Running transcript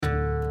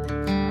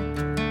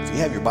you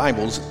have your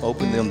Bibles,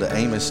 open them to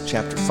Amos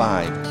chapter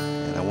 5,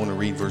 and I want to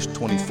read verse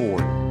 24,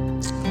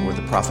 where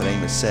the prophet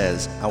Amos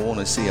says, I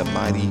want to see a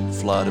mighty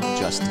flood of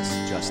justice.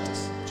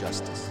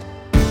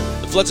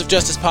 The Floods of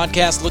Justice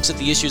podcast looks at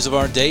the issues of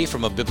our day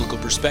from a biblical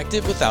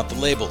perspective without the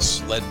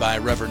labels. Led by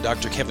Reverend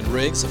Dr. Kevin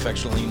Riggs,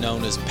 affectionately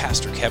known as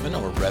Pastor Kevin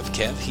or Rev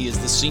Kev. He is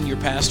the senior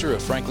pastor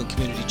of Franklin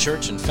Community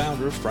Church and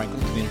founder of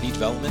Franklin Community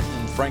Development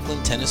in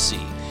Franklin,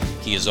 Tennessee.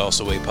 He is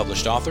also a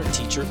published author,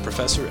 teacher,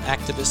 professor,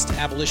 activist,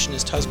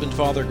 abolitionist, husband,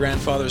 father,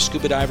 grandfather,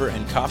 scuba diver,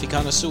 and coffee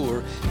connoisseur,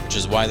 which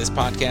is why this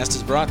podcast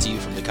is brought to you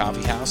from the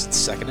Coffee House at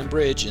 2nd and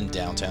Bridge in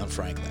downtown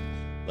Franklin.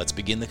 Let's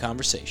begin the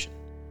conversation.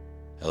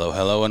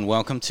 Hello, and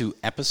welcome to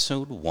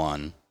episode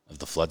 1 of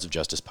the Floods of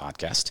Justice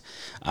podcast.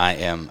 I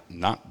am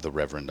not the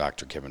Reverend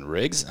Dr. Kevin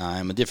Riggs.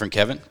 I'm a different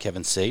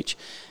Kevin Sage,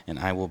 and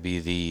I will be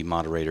the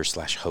moderator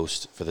 /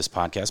 host for this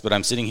podcast. But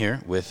I'm sitting here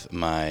with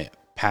my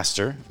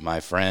pastor, my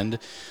friend,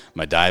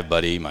 my dive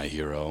buddy, my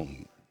hero,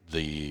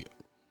 the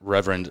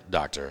Reverend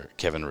Dr.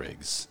 Kevin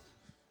Riggs.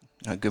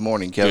 Good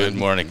morning, Kevin. Good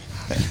morning.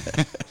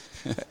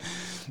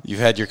 You've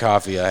had your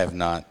coffee. I have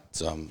not,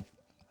 so I'm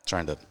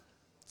trying to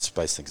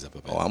spice things up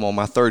a bit. Oh, I'm on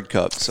my third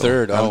cup. So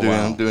Third? I'm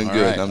Wow. doing All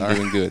good. right, I'm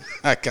doing good.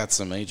 I got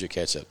some major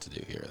catch-up to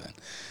do here then.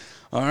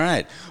 All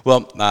right.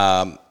 Well,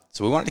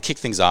 so we wanted to kick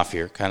things off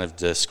here, kind of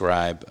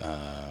describe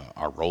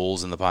our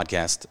roles in the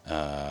podcast,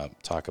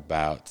 talk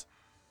about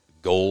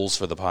goals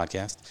for the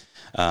podcast,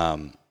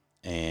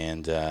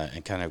 and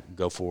kind of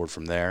go forward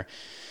from there.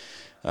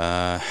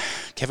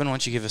 Kevin, why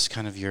don't you give us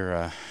kind of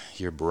your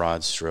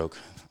broad stroke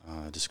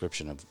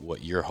description of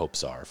what your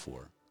hopes are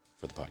for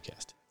the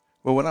podcast?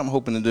 Well, what I'm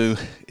hoping to do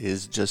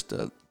is just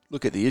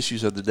look at the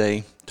issues of the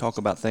day, talk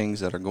about things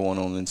that are going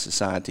on in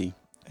society,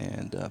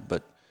 and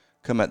but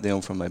come at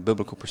them from a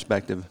biblical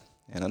perspective.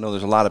 And I know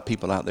there's a lot of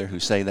people out there who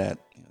say that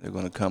they're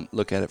going to come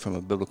look at it from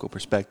a biblical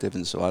perspective,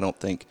 and so I don't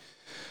think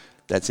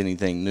that's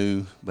anything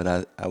new,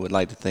 but I would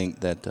like to think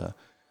that the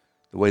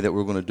way that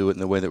we're going to do it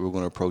and the way that we're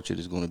going to approach it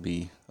is going to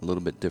be a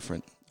little bit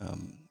different,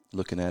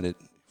 looking at it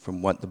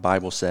from what the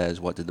Bible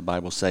says, what did the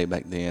Bible say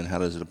back then, how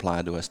does it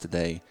apply to us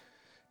today,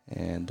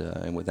 and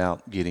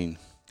without getting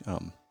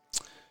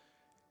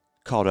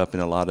caught up in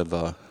a lot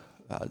of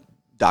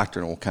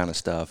doctrinal kind of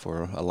stuff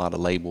or a lot of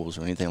labels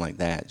or anything like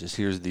that. Just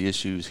here's the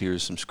issues,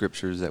 here's some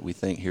scriptures that we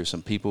think, here's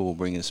some people, we'll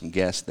bring in some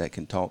guests that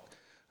can talk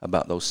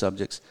about those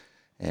subjects.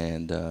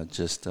 And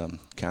just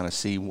kind of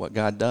see what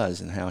God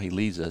does and how he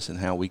leads us and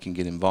how we can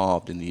get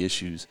involved in the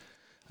issues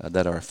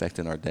that are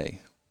affecting our day.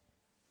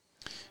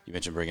 You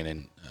mentioned bringing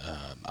in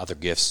other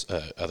guests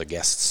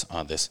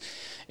on this.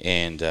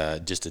 And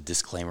just a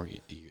disclaimer,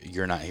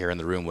 you're not here in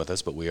the room with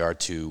us, but we are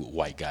two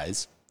white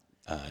guys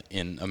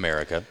in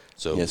America.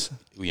 So, yes.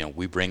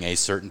 We bring a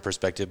certain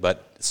perspective,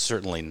 but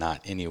certainly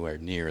not anywhere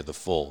near the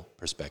full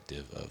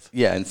perspective of.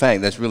 Yeah, in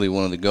fact, that's really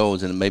one of the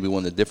goals and maybe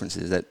one of the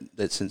differences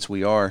that since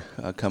we are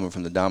coming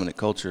from the dominant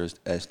culture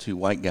as two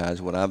white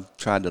guys, what I've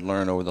tried to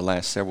learn over the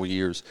last several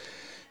years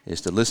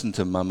is to listen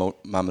to my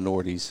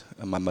minorities,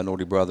 my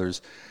minority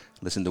brothers,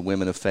 listen to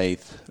women of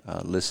faith,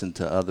 listen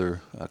to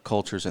other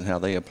cultures and how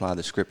they apply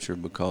the Scripture,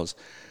 because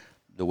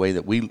the way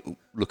that we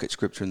look at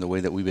Scripture and the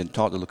way that we've been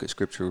taught to look at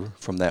Scripture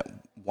from that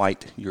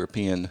white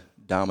European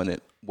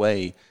dominant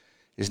way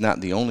is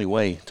not the only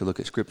way to look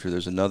at Scripture.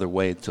 There's another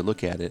way to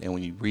look at it, and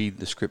when you read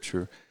the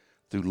Scripture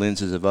through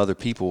lenses of other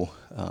people,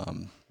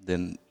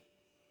 then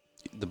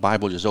the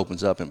Bible just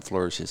opens up and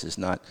flourishes. It's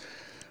not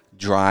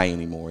dry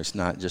anymore. It's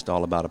not just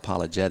all about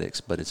apologetics,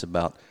 but it's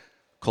about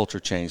culture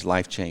change,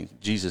 life change.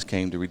 Jesus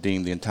came to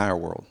redeem the entire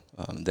world.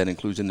 That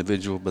includes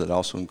individual, but it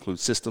also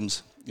includes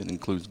systems. It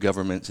includes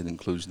governments. It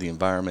includes the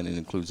environment. It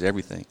includes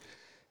everything,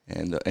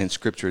 and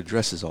Scripture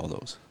addresses all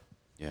those.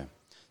 Yeah.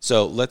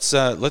 So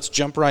let's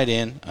jump right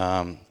in.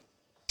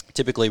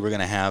 Typically, we're going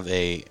to have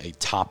a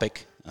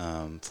topic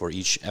for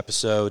each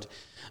episode,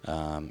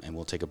 and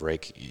we'll take a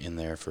break in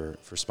there for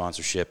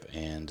sponsorship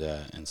and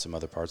some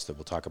other parts that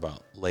we'll talk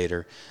about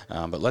later.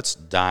 But let's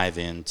dive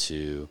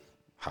into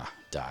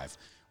dive.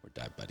 We're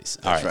dive buddies.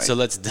 All right. So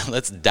let's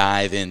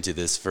dive into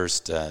this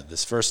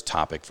first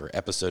topic for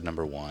episode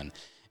number 1,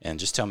 and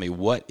just tell me,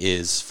 what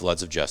is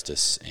Floods of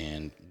Justice,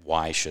 and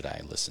why should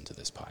I listen to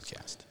this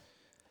podcast?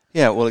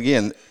 Yeah, well,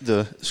 again,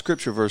 the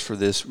scripture verse for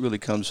this really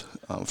comes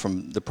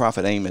from the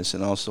prophet Amos,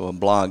 and also a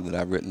blog that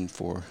I've written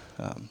for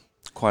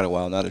quite a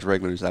while, not as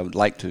regular as I would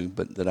like to,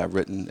 but that I've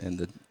written, and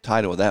the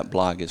title of that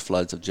blog is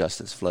Floods of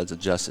Justice,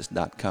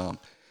 floodsofjustice.com.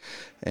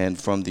 And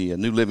from the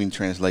New Living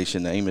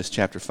Translation, Amos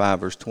chapter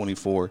 5, verse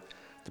 24,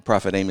 the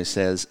prophet Amos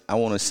says, I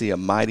want to see a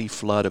mighty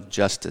flood of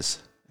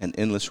justice, an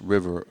endless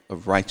river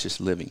of righteous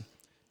living.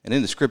 And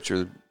in the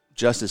scripture,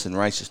 justice and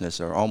righteousness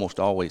are almost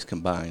always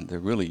combined. They're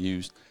really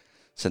used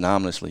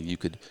synonymously. You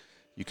could,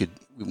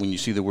 when you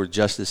see the word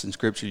justice in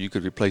Scripture, you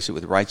could replace it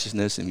with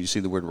righteousness, and you see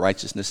the word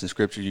righteousness in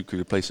Scripture, you could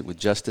replace it with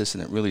justice,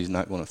 and it really is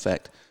not going to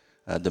affect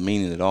the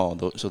meaning at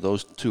all. So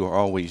those two are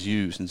always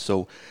used. And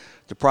so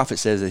the prophet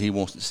says that he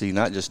wants to see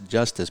not just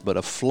justice, but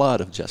a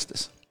flood of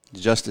justice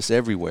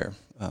everywhere.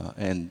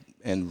 And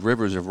and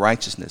rivers of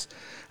righteousness.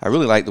 I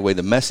really like the way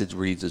the Message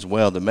reads as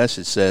well. The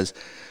Message says,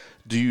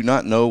 "Do you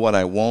not know what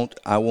I want?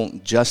 I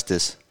want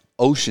justice,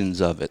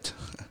 oceans of it,"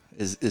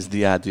 is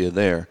the idea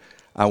there.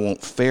 I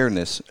want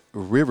fairness,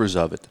 rivers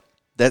of it.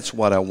 That's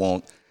what I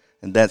want,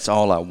 and that's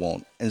all I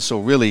want. And so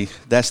really,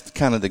 that's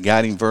kind of the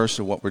guiding verse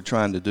of what we're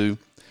trying to do.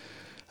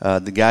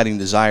 The guiding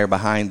desire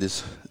behind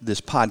this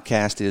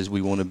podcast is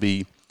we want to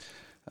be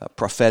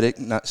prophetic,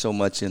 not so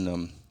much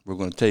in we're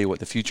going to tell you what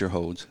the future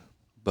holds,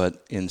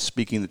 but in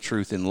speaking the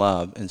truth in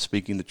love and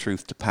speaking the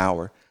truth to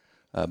power,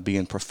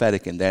 being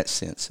prophetic in that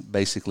sense,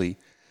 basically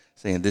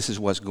saying this is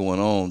what's going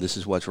on, this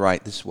is what's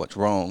right, this is what's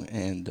wrong,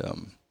 and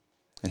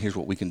here's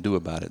what we can do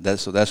about it.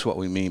 So that's what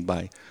we mean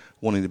by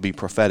wanting to be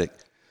prophetic.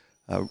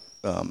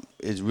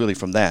 Is really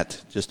from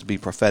that, just to be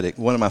prophetic.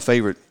 One of my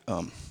favorite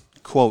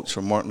quotes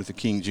from Martin Luther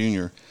King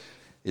Jr.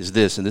 is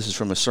this, and this is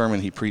from a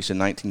sermon he preached in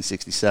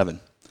 1967.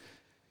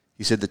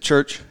 He said, "The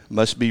church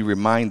must be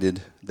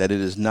reminded that it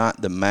is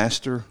not the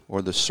master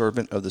or the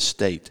servant of the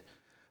state,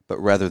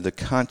 but rather the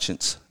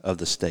conscience of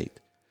the state.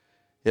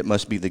 It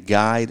must be the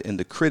guide and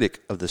the critic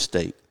of the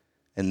state,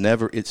 and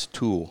never its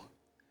tool.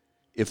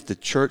 If the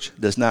church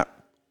does not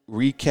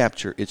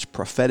recapture its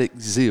prophetic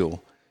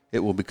zeal, it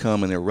will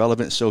become an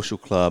irrelevant social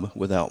club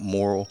without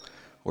moral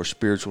or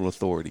spiritual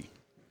authority."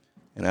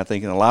 And I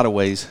think in a lot of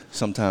ways,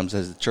 sometimes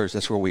as a church,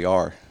 that's where we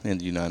are in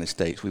the United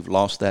States. We've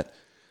lost that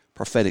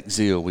prophetic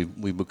zeal.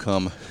 We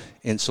become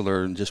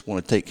insular and just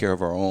want to take care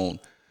of our own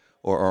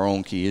or our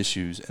own key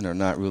issues, and are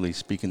not really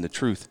speaking the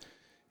truth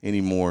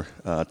anymore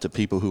to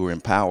people who are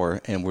in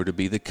power, and we're to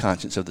be the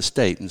conscience of the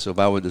state. And so if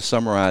I were to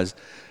summarize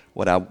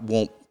what I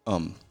want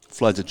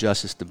floods of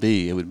justice to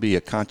be, it would be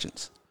a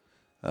conscience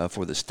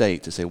for the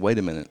state to say, wait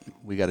a minute,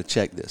 we got to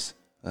check this.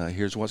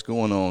 Here's what's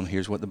going on.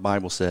 Here's what the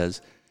Bible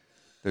says.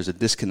 There's a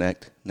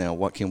disconnect. Now,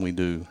 what can we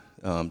do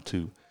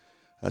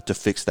to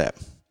fix that?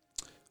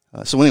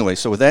 So anyway,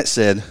 so with that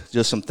said,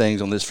 just some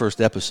things on this first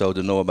episode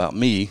to know about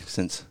me,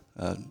 since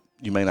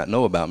you may not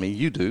know about me,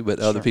 you do, but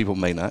other people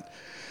may not,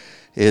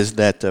 is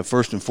that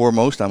first and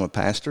foremost, I'm a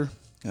pastor.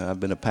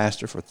 I've been a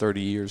pastor for 30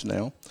 years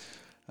now.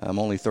 I'm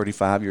only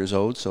 35 years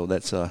old, so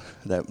that's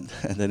that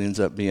ends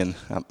up being,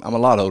 I'm a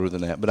lot older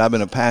than that, but I've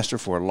been a pastor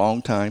for a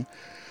long time.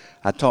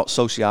 I taught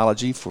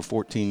sociology for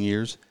 14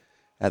 years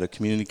at a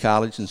community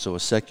college, and so a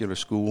secular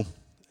school.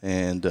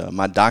 And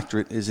my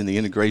doctorate is in the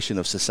integration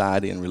of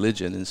society and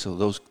religion, and so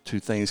those two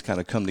things kind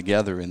of come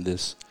together in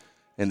this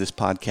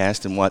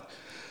podcast and what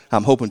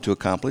I'm hoping to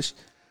accomplish.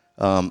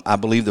 I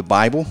believe the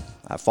Bible,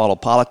 I follow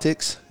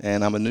politics,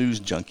 and I'm a news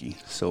junkie.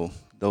 So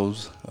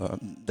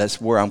that's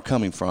where I'm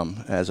coming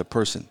from as a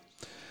person.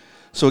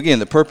 So again,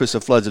 the purpose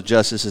of Floods of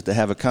Justice is to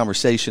have a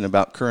conversation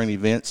about current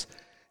events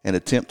and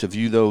attempt to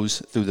view those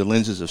through the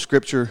lenses of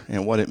Scripture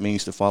and what it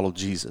means to follow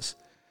Jesus.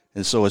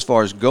 And so as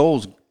far as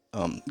goals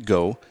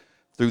go,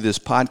 through this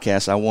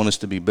podcast, I want us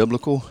to be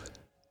biblical.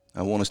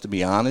 I want us to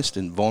be honest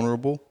and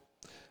vulnerable.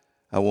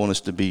 I want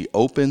us to be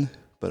open,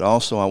 but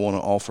also I want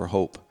to offer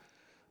hope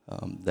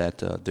that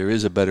there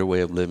is a better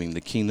way of living. The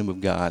kingdom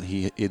of God,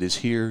 it is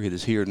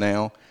here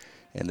now,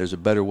 and there's a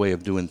better way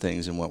of doing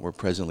things than what we're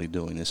presently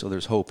doing. And so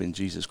there's hope in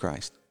Jesus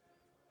Christ.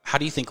 How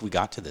do you think we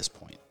got to this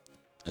point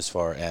as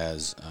far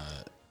as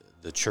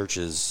the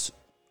church's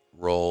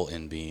role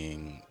in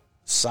being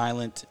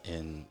silent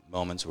in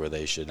moments where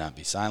they should not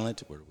be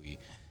silent?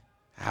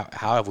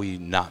 How have we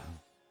not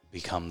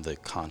become the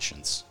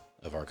conscience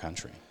of our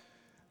country?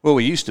 Well,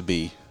 we used to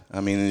be. I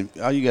mean,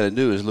 all you got to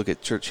do is look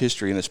at church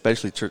history, and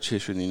especially church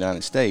history in the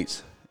United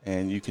States,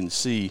 and you can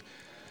see,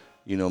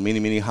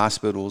 many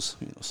hospitals,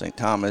 St.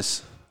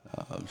 Thomas,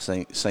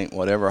 St.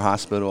 whatever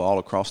hospital all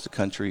across the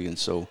country, and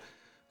so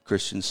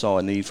Christians saw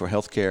a need for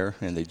health care,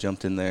 and they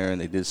jumped in there and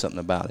they did something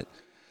about it.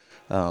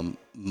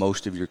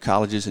 Most of your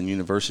colleges and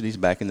universities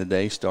back in the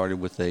day started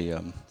with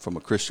from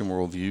a Christian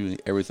worldview.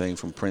 Everything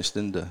from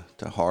Princeton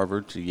to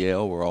Harvard to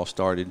Yale were all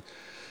started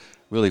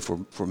really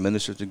for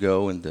ministers to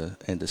go and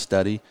to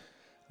study.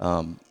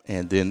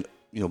 And then,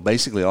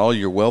 basically all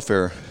your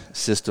welfare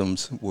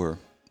systems were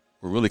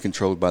really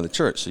controlled by the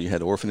church. So you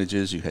had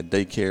orphanages, you had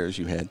daycares,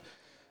 you had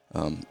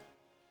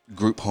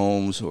group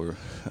homes, or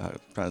I'm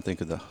trying to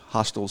think of the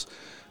hostels,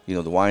 the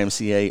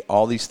YMCA,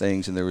 all these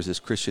things, and there was this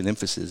Christian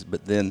emphasis.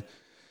 But then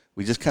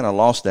we just kind of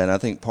lost that. And I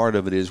think part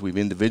of it is we've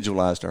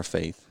individualized our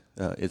faith.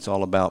 It's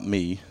all about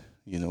me.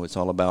 It's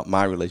all about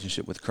my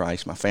relationship with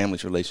Christ, my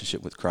family's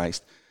relationship with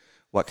Christ.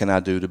 What can I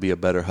do to be a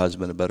better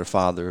husband, a better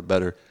father, a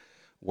better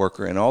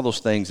worker, and all those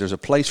things? There's a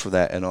place for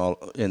that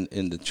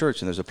in the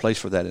church, and there's a place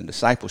for that in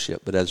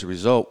discipleship. But as a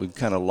result, we've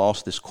kind of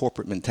lost this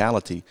corporate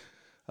mentality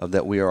of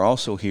that we are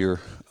also here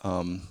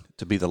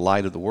to be the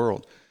light of the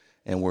world,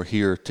 and we're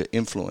here to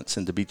influence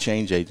and to be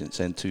change agents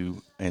and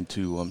to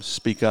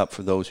speak up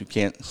for those who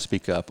can't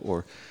speak up,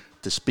 or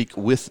to speak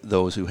with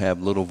those who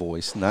have little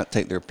voice, not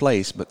take their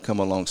place, but come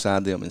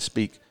alongside them and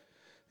speak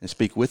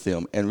with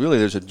them. And really,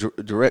 there's a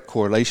direct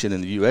correlation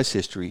in the U.S.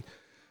 history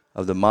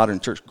of the modern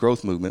church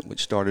growth movement,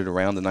 which started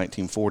around the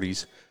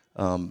 1940s.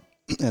 And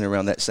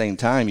around that same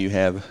time, you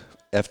have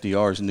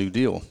FDR's New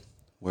Deal,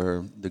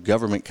 where the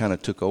government kind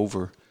of took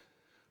over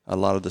a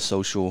lot of the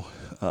social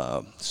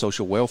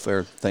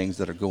welfare things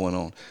that are going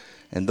on,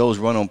 and those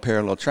run on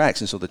parallel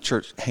tracks. And so the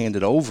church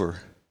handed over,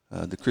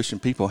 the Christian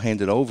people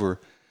handed over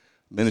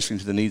ministering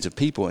to the needs of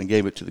people and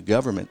gave it to the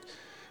government.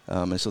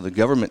 And so the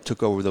government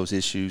took over those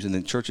issues, and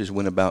then churches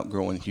went about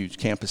growing huge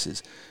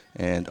campuses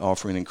and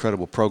offering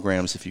incredible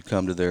programs if you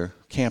come to their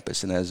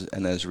campus. And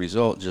as a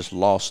result, just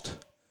lost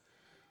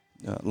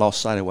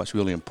sight of what's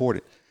really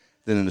important.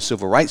 Then in the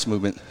civil rights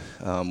movement,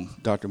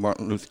 Dr.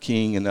 Martin Luther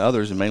King and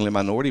others, and mainly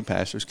minority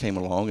pastors, came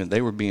along, and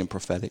they were being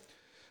prophetic,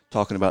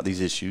 talking about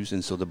these issues.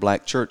 And so the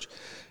black church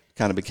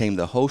kind of became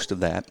the host of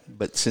that.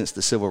 But since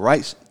the civil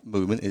rights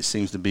movement, it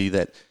seems to be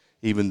that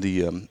even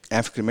the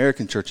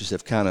African-American churches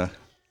have kind of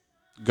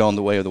gone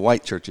the way of the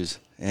white churches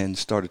and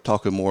started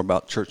talking more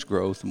about church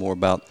growth, more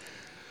about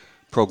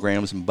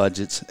programs and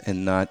budgets,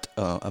 and not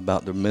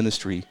about the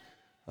ministry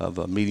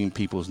of meeting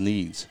people's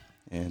needs.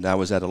 And I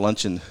was at a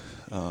luncheon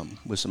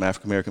with some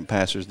African-American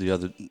pastors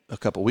a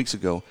couple of weeks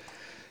ago,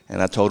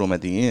 and I told them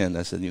at the end,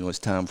 I said, it's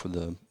time for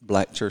the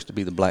black church to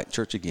be the black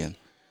church again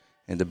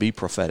and to be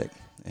prophetic,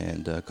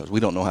 and because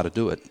we don't know how to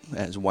do it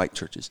as white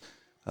churches.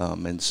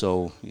 And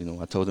so,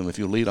 I told them, if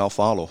you lead, I'll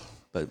follow,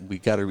 but we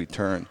got to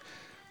return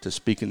to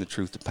speaking the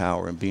truth to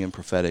power and being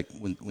prophetic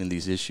when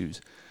these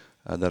issues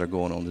that are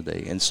going on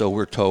today. And so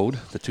we're told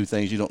the two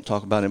things you don't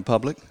talk about in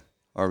public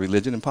are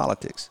religion and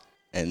politics.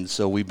 And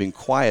so we've been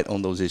quiet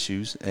on those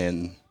issues,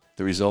 and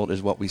the result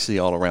is what we see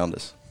all around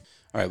us.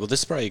 All right, well,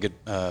 this is probably a good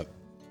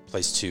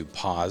place to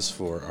pause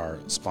for our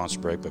sponsor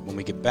break, but when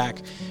we get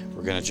back,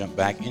 we're going to jump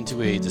back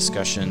into a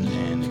discussion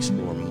and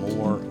explore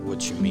more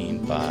what you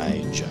mean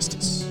by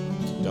justice.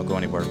 Don't go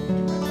anywhere. We'll be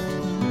right back.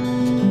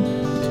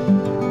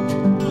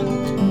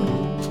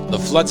 The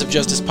Floods of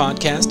Justice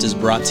podcast is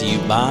brought to you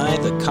by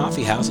the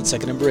Coffee House at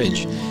 2nd and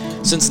Bridge.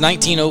 Since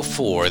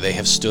 1904, they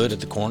have stood at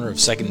the corner of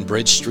 2nd and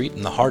Bridge Street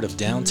in the heart of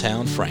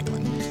downtown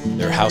Franklin.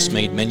 Their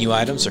house-made menu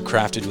items are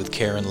crafted with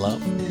care and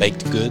love.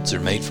 Baked goods are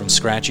made from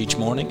scratch each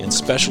morning, and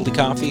specialty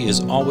coffee is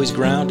always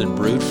ground and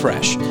brewed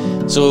fresh.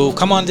 So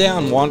come on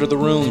down, wander the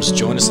rooms,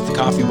 join us at the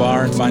coffee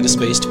bar, and find a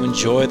space to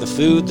enjoy the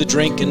food, the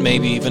drink, and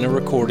maybe even a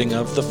recording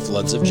of the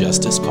Floods of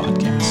Justice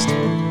podcast.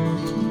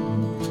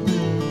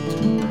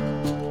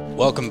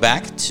 Welcome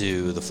back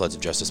to the Floods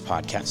of Justice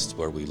podcast,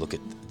 where we look at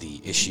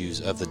the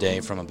issues of the day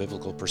from a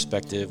biblical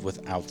perspective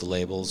without the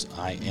labels.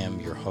 I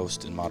am your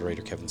host and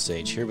moderator, Kevin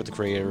Sage, here with the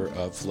creator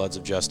of Floods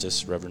of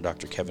Justice, Reverend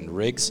Dr. Kevin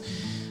Riggs,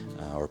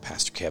 or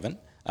Pastor Kevin.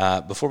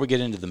 Before we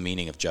get into the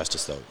meaning of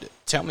justice, though,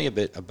 tell me a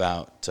bit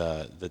about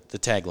the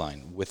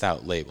tagline,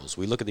 without labels.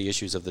 We look at the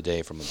issues of the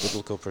day from a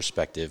biblical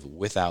perspective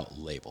without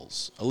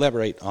labels.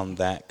 Elaborate on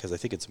that, because I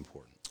think it's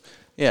important.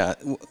 Yeah.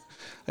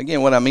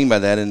 Again, what I mean by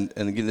that, and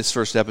again, this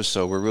first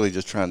episode, we're really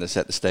just trying to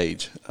set the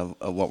stage of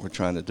what we're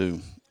trying to do.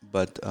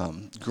 But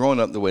growing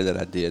up the way that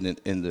I did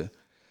in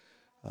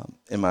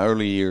my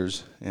early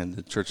years, and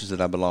the churches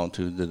that I belonged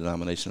to, the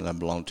denomination that I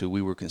belonged to,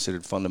 we were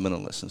considered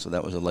fundamentalists, and so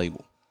that was a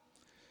label.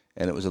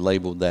 And it was a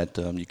label that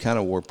you kind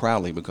of wore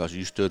proudly because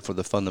you stood for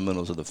the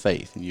fundamentals of the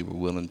faith, and you were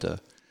willing to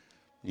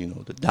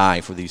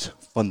die for these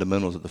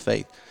fundamentals of the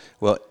faith.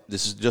 Well,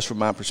 this is just from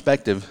my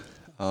perspective.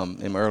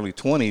 In my early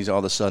 20s, all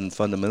of a sudden,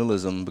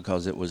 fundamentalism,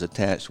 because it was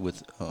attached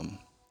with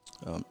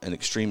an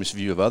extremist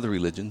view of other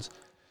religions,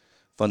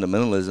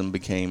 fundamentalism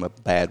became a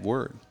bad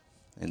word.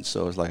 And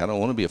so it's like, I don't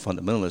want to be a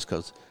fundamentalist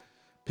because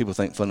people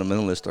think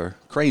fundamentalists are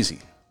crazy.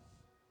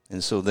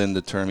 And so then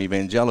the term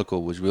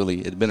evangelical was really,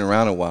 it had been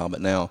around a while,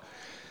 but now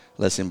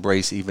let's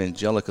embrace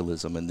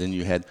evangelicalism. And then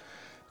you had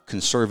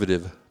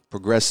conservative,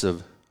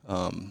 progressive,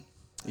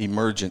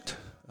 emergent.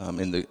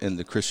 In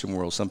the Christian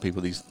world, some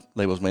people, these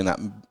labels may not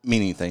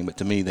mean anything, but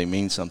to me they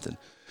mean something.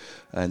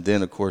 And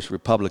then, of course,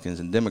 Republicans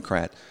and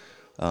Democrat,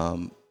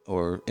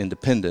 or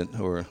independent,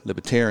 or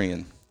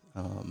libertarian,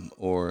 and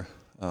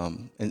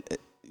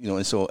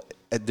so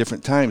at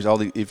different times,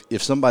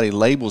 if somebody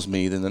labels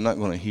me, then they're not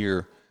going to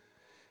hear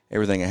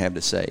everything I have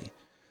to say.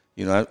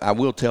 I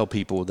will tell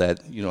people that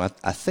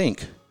I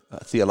think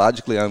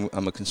theologically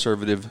I'm a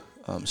conservative,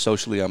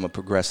 socially I'm a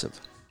progressive.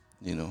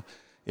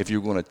 If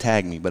you're going to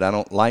tag me, but I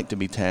don't like to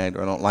be tagged,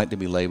 or I don't like to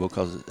be labeled,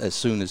 because as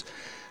soon as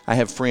I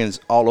have friends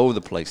all over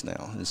the place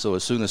now, and so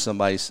as soon as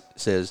somebody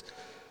says,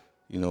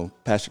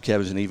 Pastor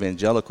Kevin's an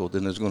evangelical,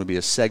 then there's going to be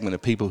a segment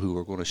of people who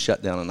are going to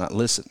shut down and not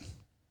listen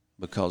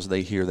because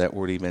they hear that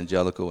word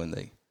evangelical and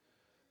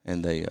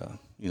they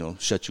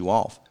shut you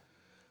off.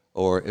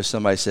 Or if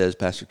somebody says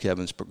Pastor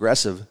Kevin's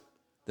progressive,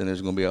 then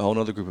there's going to be a whole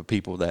other group of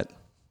people that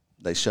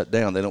they shut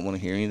down. They don't want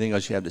to hear anything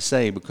else you have to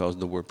say because of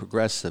the word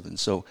progressive. And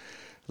so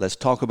let's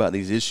talk about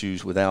these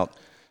issues without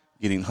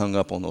getting hung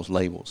up on those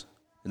labels.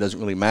 It doesn't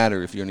really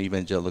matter if you're an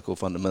evangelical,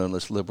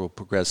 fundamentalist, liberal,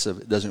 progressive.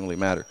 It doesn't really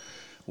matter.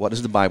 What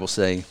does the Bible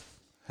say?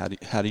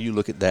 How do you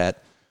look at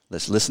that?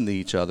 Let's listen to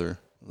each other.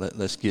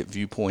 Let's get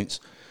viewpoints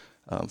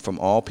from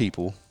all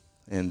people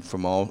and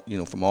from all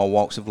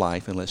walks of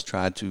life, and let's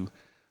try to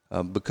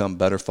become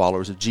better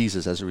followers of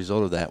Jesus as a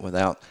result of that,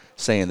 without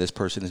saying this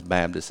person is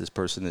Baptist, this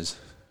person is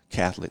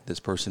Catholic, this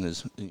person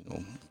is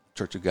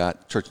Church of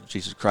God, Church of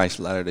Jesus Christ,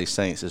 Latter-day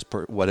Saints,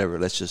 whatever.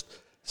 Let's just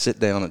sit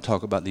down and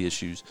talk about the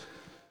issues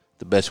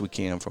the best we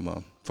can from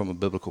a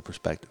biblical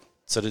perspective.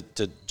 So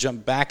to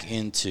jump back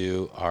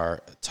into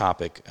our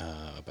topic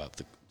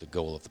about the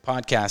goal of the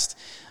podcast,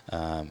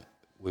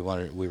 we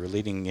were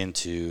leading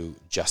into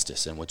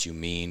justice and what you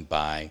mean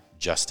by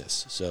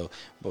justice. So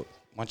why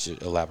don't you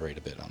elaborate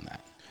a bit on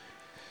that?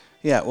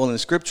 Yeah, well, in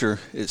Scripture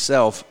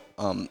itself,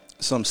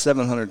 some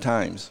 700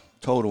 times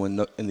total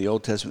in the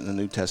Old Testament and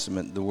the New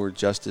Testament, the word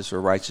justice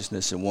or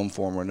righteousness in one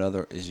form or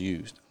another is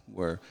used,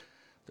 where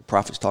the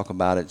prophets talk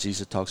about it,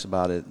 Jesus talks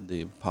about it,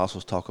 the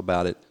apostles talk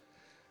about it.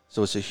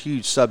 So it's a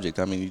huge subject.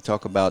 I mean, you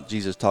talk about,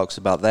 Jesus talks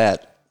about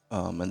that,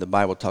 and the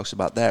Bible talks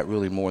about that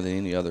really more than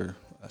any other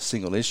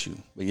single issue.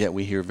 But yet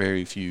we hear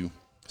very few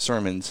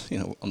sermons,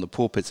 on the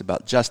pulpits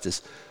about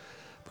justice,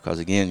 because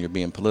again, you're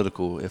being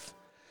political if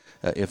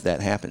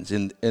that happens.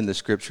 In the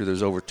Scripture,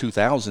 there's over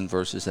 2,000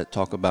 verses that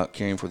talk about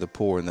caring for the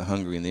poor and the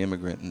hungry and the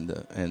immigrant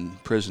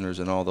and prisoners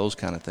and all those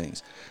kind of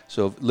things.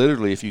 So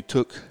literally, if you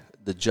took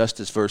the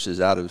justice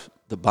verses out of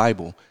the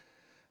Bible,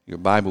 your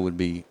Bible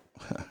would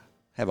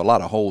have a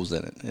lot of holes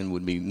in it and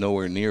would be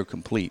nowhere near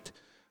complete.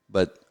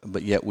 But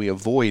yet we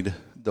avoid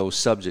those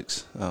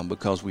subjects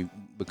because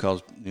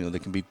they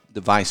can be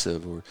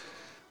divisive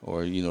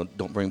or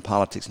don't bring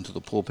politics into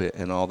the pulpit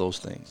and all those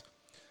things.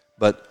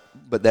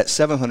 But that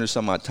 700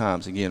 some odd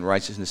times, again,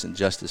 righteousness and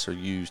justice are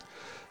used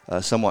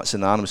somewhat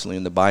synonymously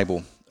in the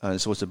Bible. And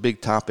so it's a big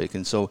topic.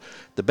 And so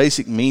the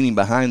basic meaning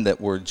behind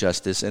that word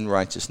justice and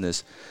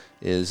righteousness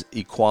is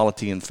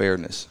equality and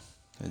fairness,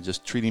 and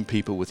just treating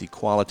people with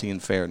equality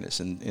and fairness.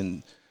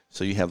 And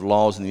so you have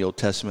laws in the Old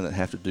Testament that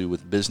have to do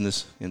with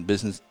business. In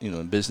business,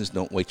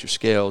 don't weight your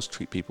scales.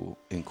 Treat people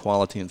in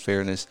equality and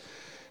fairness.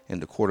 In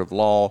the court of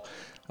law,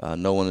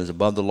 no one is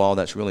above the law.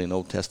 That's really an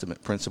Old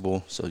Testament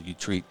principle. So you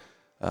treat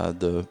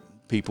the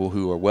people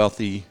who are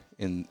wealthy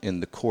in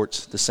the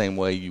courts the same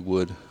way you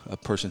would a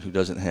person who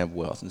doesn't have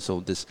wealth. And so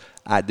this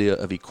idea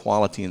of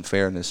equality and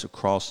fairness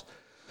across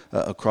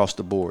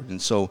the board. And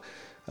so,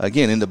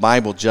 again, in the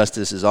Bible,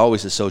 justice is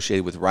always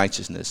associated with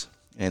righteousness,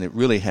 and it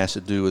really has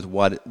to do with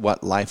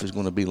what life is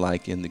going to be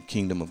like in the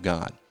kingdom of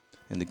God.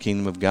 And the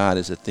kingdom of God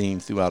is a theme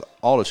throughout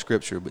all of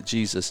Scripture, but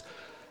Jesus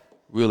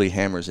really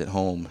hammers it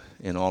home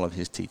in all of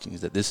his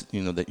teachings, that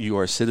that you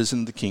are a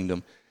citizen of the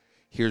kingdom.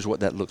 Here's what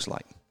that looks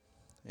like,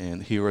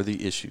 and here are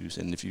the issues.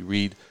 And if you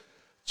read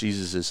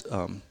Jesus'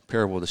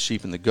 parable of the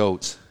sheep and the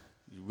goats,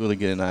 you really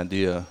get an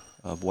idea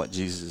of what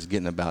Jesus is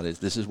getting about.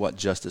 This is what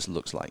justice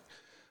looks like.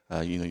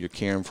 You're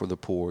caring for the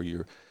poor,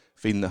 you're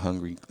feeding the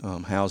hungry,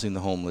 housing the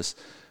homeless,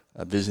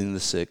 visiting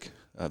the sick,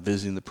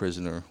 visiting the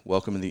prisoner,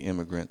 welcoming the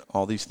immigrant,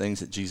 all these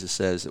things that Jesus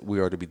says that we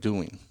are to be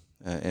doing.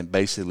 And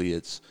basically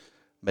it's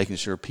making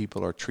sure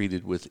people are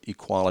treated with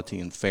equality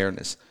and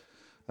fairness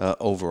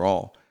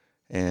overall.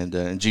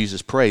 And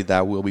Jesus prayed,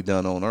 "Thy will be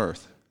done on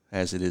earth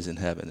as it is in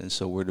heaven." And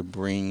so we're to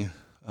bring,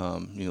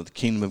 the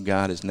kingdom of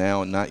God is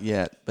now and not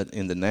yet, but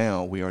in the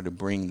now we are to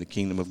bring the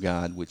kingdom of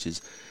God, which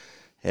is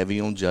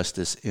heavy on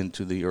justice,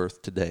 into the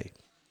earth today.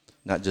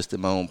 Not just in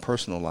my own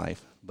personal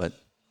life, but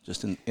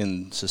just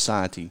in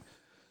society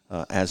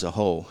as a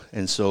whole.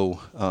 And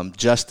so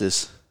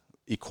justice,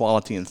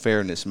 equality, and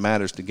fairness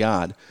matters to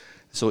God,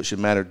 so it should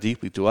matter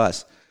deeply to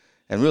us.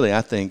 And really,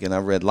 I think, and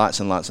I've read lots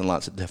and lots and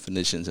lots of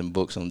definitions and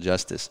books on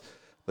justice,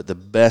 but the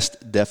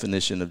best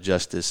definition of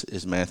justice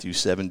is Matthew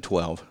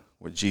 7:12,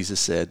 where Jesus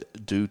said,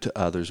 "Do to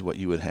others what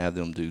you would have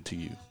them do to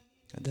you."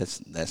 And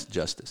that's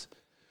justice.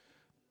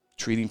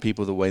 Treating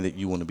people the way that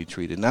you want to be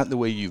treated. Not the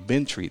way you've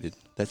been treated,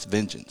 that's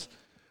vengeance,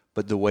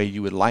 but the way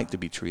you would like to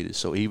be treated.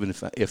 So even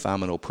if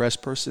I'm an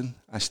oppressed person,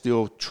 I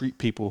still treat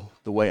people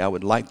the way I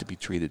would like to be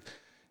treated.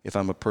 If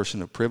I'm a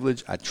person of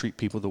privilege, I treat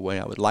people the way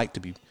I would like to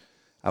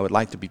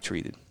be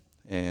treated.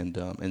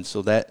 And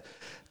so that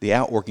the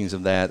outworkings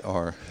of that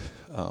are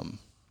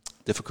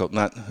difficult.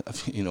 Not a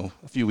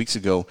few weeks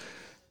ago,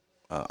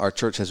 our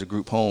church has a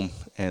group home,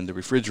 and the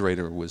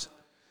refrigerator was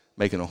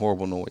making a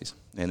horrible noise,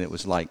 and it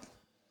was like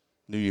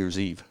New Year's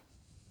Eve,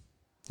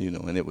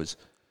 and it was.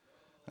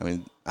 I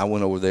mean, I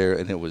went over there,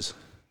 and it was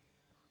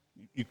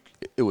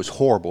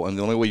horrible, and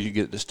the only way you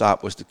get it to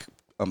stop was to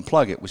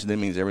unplug it, which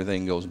then means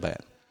everything goes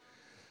bad.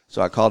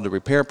 So I called the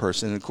repair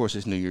person, and of course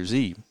it's New Year's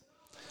Eve,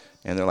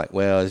 and they're like,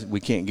 "Well, we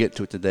can't get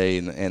to it today,"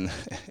 and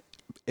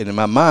in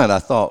my mind I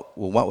thought,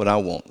 well, what would I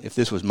want if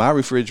this was my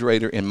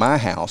refrigerator in my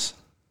house?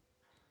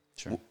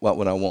 Sure. What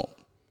would I want?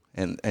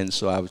 And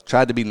so I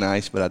tried to be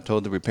nice, but I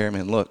told the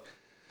repairman, "Look,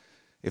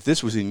 if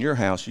this was in your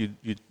house, you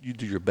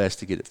do your best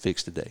to get it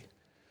fixed today.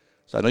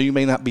 So I know you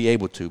may not be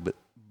able to,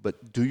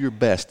 but do your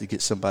best to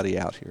get somebody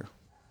out here,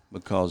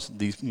 because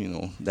these,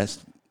 that's,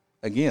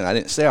 again, I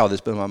didn't say all this,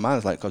 but in my mind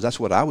it's like, because that's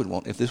what I would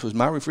want if this was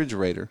my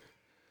refrigerator,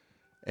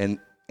 and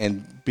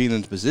being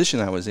in the position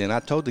I was in, I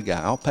told the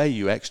guy, I'll pay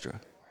you extra.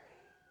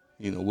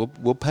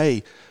 We'll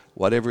pay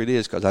whatever it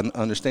is, because I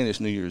understand it's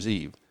New Year's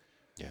Eve.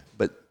 Yeah.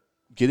 But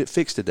get it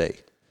fixed today.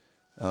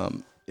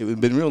 It would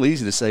have been real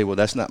easy to say, well,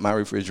 that's not my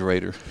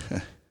refrigerator.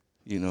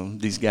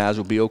 These guys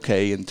will be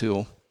okay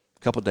until a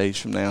couple of days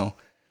from now.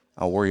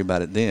 I'll worry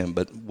about it then.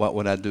 But what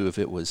would I do if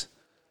it was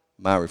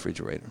my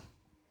refrigerator?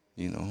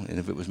 And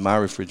if it was my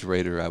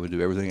refrigerator, I would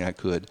do everything I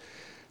could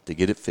to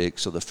get it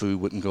fixed so the food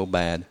wouldn't go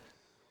bad.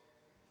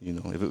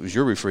 If it was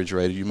your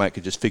refrigerator, you might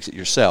could just fix it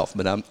yourself,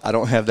 but I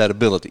don't have that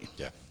ability.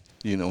 Yeah.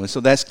 And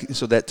so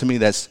that to me,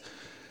 that's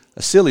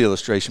a silly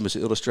illustration, but it's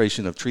an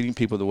illustration of treating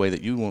people the way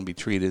that you want to be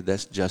treated.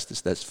 That's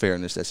justice, that's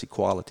fairness, that's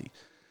equality,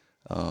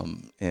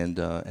 and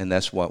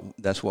that's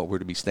what we're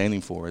to be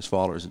standing for as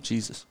followers of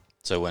Jesus.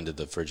 So when did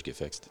the fridge get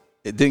fixed?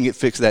 It didn't get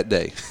fixed that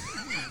day.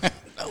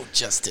 No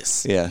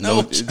justice. Yeah,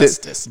 no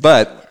justice.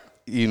 But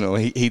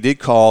he did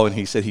call and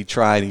he said he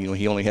tried.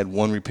 He only had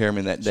one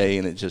repairman that day,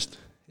 and it just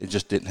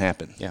didn't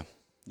happen. Yeah.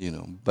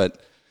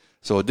 But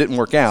so it didn't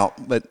work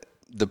out, but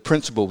the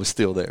principle was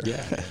still there.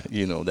 Yeah.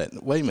 That,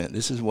 wait a minute,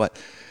 this is what,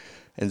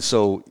 and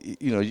so,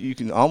 you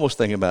can almost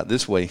think about it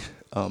this way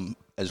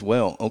as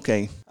well.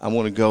 Okay, I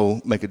want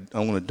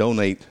to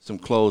donate some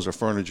clothes or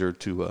furniture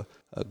to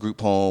a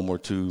group home or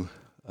to,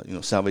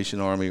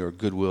 Salvation Army or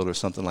Goodwill or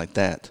something like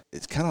that.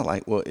 It's kind of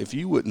like, well, if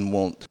you wouldn't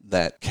want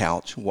that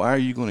couch, why are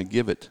you going to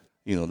give it,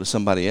 to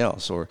somebody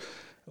else? Or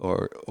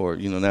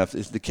now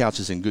if the couch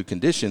is in good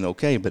condition,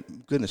 okay,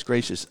 but goodness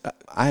gracious,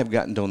 I have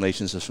gotten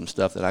donations of some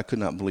stuff that I could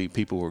not believe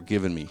people were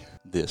giving me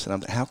this.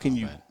 And how can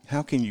you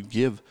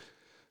give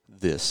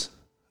this?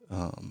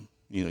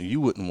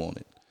 You wouldn't want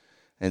it.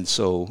 And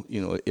so,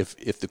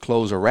 if the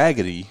clothes are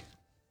raggedy,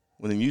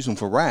 well, then use them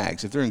for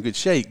rags. If they're in good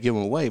shape, give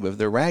them away. But if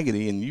they're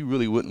raggedy and you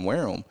really wouldn't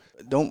wear them,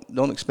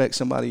 don't expect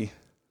somebody,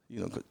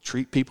 to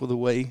treat people the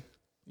way,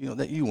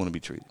 that you want to be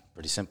treated.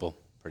 Pretty simple,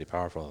 pretty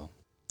powerful.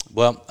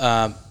 Well,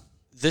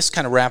 this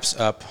kind of wraps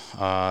up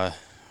our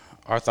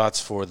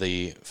thoughts for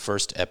the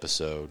first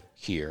episode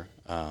here.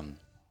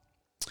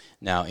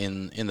 Now,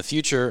 in the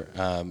future,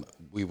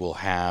 we will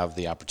have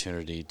the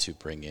opportunity to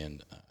bring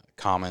in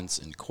comments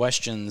and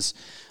questions.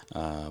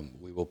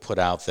 We will put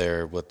out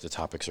there what the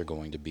topics are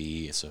going to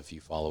be. So if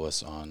you follow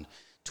us on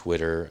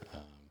Twitter,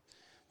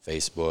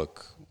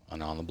 Facebook,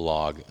 and on the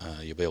blog,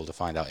 you'll be able to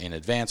find out in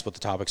advance what the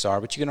topics are.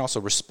 But you can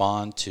also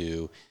respond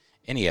to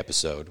any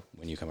episode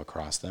when you come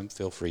across them.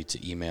 Feel free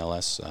to email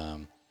us.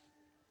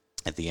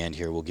 At the end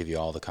here, we'll give you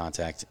all the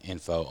contact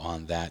info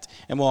on that.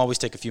 And we'll always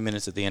take a few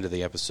minutes at the end of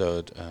the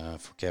episode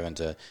for Kevin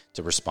to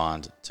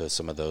respond to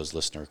some of those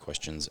listener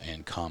questions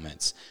and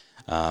comments.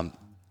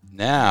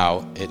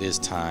 Now it is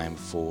time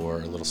for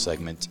a little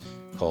segment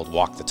called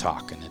Walk the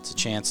Talk, and it's a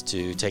chance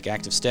to take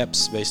active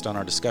steps based on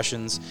our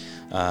discussions.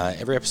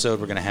 Every episode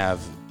we're going to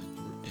have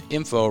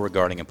info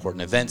regarding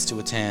important events to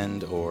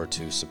attend or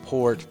to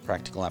support,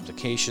 practical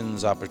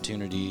applications,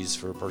 opportunities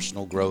for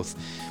personal growth,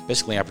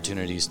 basically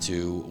opportunities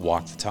to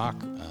walk the talk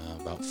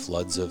about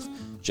floods of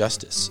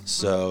justice.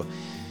 So,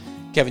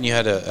 Kevin, you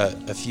had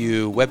a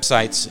few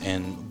websites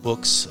and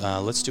books.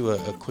 Let's do a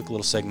quick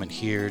little segment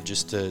here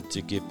just to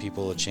give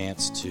people a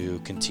chance to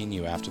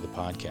continue after the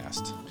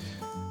podcast.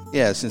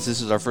 Yeah, since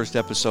this is our first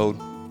episode,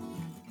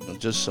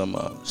 just some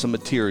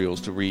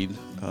materials to read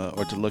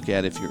or to look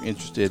at if you're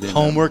interested in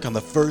homework on the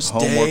first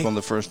day. Homework on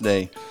the first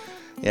day.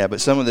 Yeah, but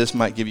some of this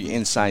might give you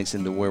insights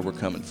into where we're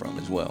coming from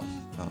as well.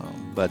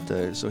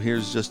 So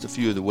here's just a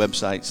few of the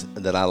websites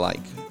that I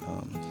like.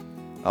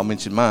 I'll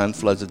mention mine,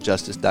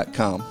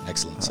 floodsofjustice.com.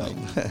 Excellent site.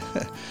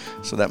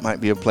 So that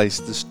might be a place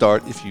to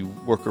start. If you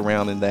work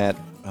around in that,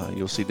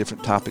 you'll see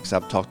different topics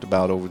I've talked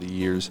about over the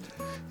years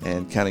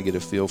and kind of get a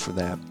feel for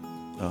that.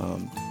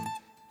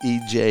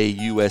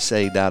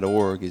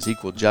 EJUSA.org is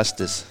Equal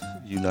Justice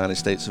United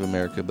States of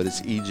America, but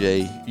it's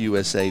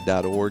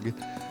EJUSA.org.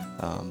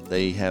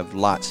 They have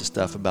lots of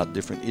stuff about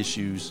different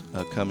issues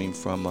coming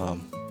from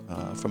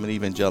an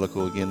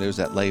evangelical. Again, there's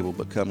that label,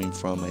 but coming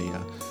from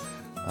a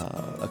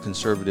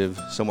conservative,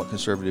 somewhat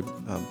conservative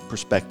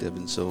perspective,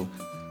 and so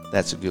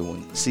that's a good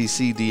one.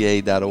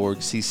 CCDA.org.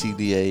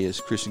 CCDA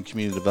is Christian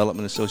Community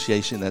Development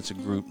Association. That's a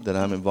group that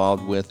I'm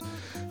involved with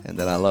and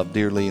that I love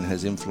dearly and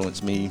has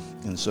influenced me.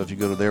 And so if you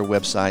go to their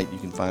website, you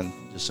can find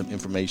just some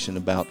information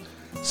about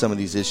some of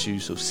these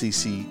issues, so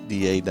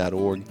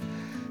ccda.org.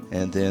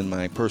 And then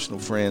my personal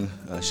friend,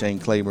 Shane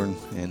Claiborne,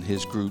 and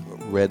his group,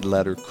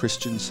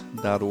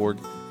 redletterchristians.org,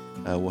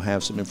 will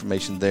have some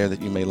information there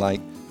that you may like.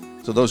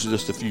 So those are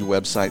just a few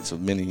websites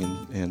of many,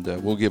 and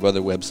we'll give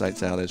other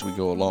websites out as we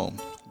go along.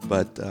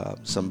 But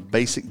some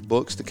basic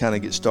books to kind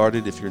of get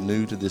started if you're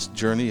new to this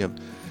journey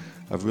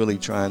of really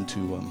trying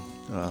to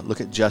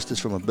look at justice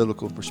from a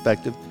biblical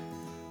perspective.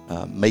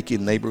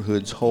 Making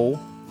Neighborhoods Whole,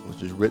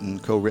 which is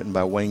co-written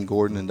by Wayne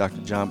Gordon and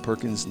Dr. John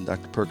Perkins. And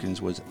Dr.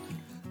 Perkins was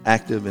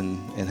active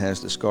and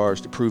has the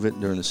scars to prove it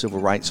during the Civil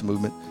Rights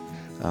Movement.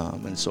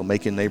 And so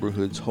Making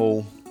Neighborhoods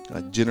Whole.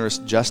 Generous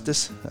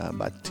Justice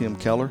by Tim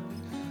Keller.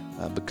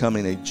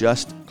 Becoming a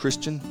Just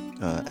Christian,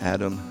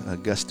 Adam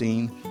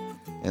Gustine.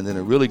 And then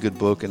a really good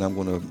book, and I'm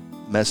going to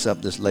mess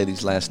up this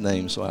lady's last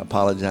name, so I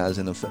apologize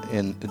in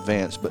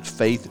advance, but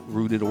Faith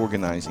Rooted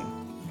Organizing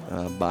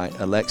by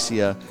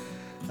Alexia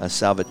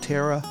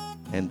Salvatierra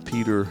and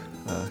Peter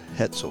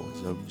Hetzel.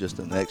 So just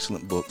an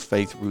excellent book,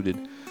 Faith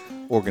Rooted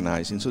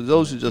Organizing. So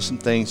those are just some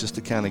things just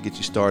to kind of get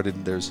you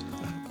started. There's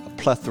a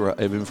plethora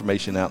of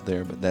information out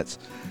there, but that's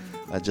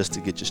just to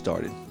get you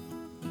started.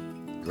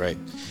 Great.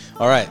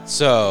 All right,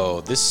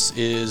 so this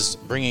is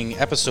bringing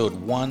episode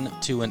 1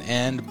 to an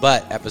end,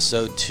 but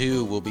episode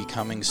 2 will be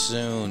coming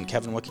soon.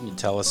 Kevin, what can you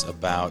tell us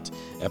about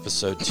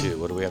episode 2?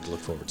 What do we have to look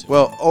forward to?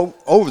 Well,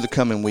 over the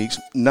coming weeks,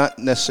 not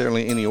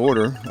necessarily any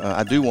order,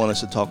 I do want us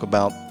to talk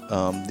about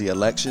the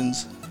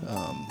elections,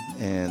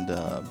 and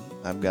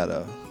I've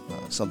got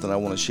something I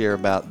want to share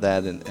about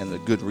that and a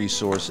good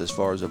resource as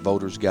far as a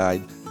voter's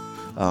guide.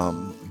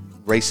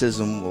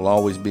 Racism will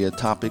always be a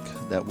topic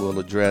that we'll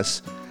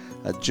address.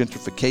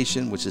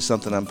 Gentrification, which is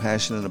something I'm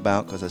passionate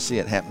about because I see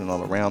it happening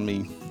all around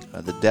me.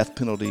 The death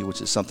penalty,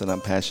 which is something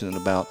I'm passionate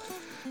about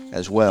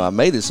as well. I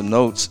made some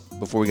notes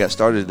before we got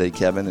started today,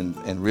 Kevin,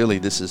 and really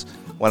this is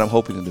what I'm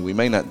hoping to do. We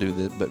may not do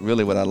this, but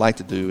really what I'd like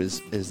to do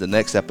is the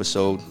next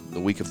episode, the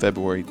week of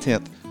February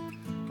 10th,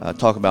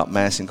 talk about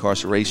mass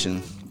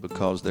incarceration,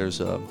 because there's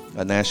a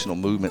national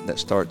movement that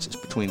starts. It's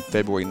between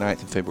February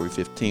 9th and February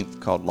 15th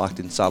called Locked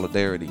in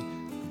Solidarity,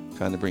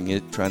 trying to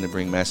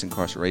bring mass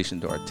incarceration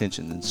to our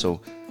attention. And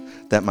so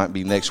that might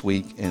be next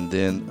week, and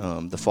then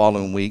the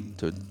following week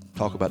to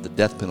talk about the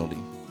death penalty,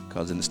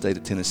 because in the state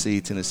of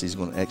Tennessee is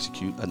going to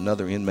execute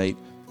another inmate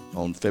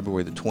on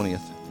February the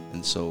 20th,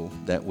 and so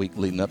that week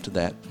leading up to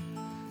that.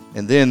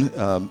 And then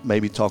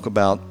maybe talk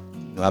about,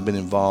 I've been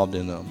involved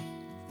in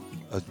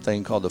a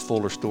thing called the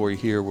Fuller Story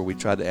here, where we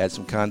tried to add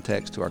some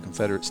context to our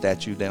Confederate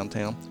statue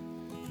downtown,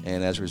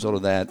 and as a result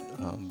of that,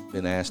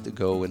 been asked to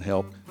go and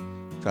help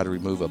try to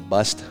remove a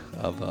bust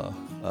of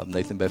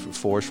Nathan Bedford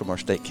Forrest from our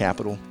state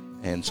capitol.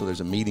 And so there's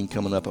a meeting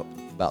coming up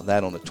about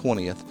that on the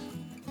 20th.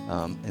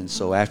 And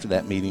so after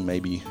that meeting,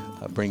 maybe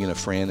bring in a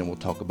friend and we'll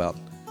talk about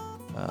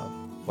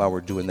why we're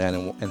doing that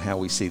and how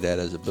we see that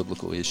as a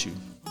biblical issue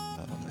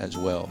as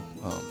well.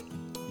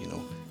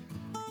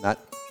 Not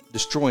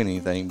destroying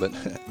anything, but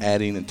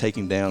adding and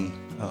taking down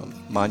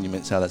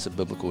monuments, how that's a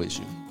biblical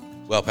issue.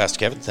 Well, Pastor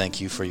Kevin, thank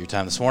you for your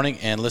time this morning.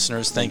 And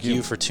listeners, thank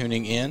you for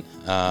tuning in.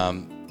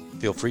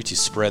 Feel free to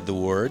spread the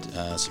word.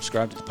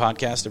 Subscribe to the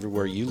podcast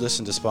everywhere you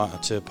listen to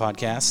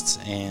podcasts.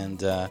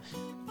 And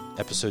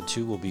episode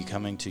 2 will be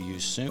coming to you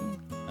soon.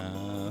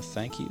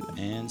 Thank you,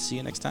 and see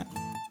you next time.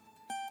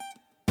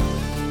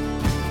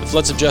 The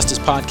Floods of Justice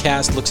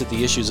podcast looks at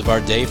the issues of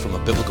our day from a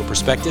biblical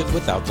perspective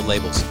without the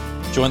labels.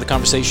 Join the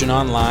conversation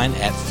online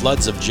at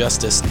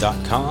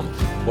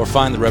floodsofjustice.com or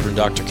find the Reverend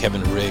Dr.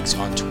 Kevin Riggs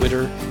on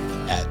Twitter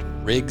at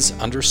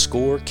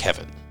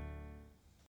Riggs_Kevin.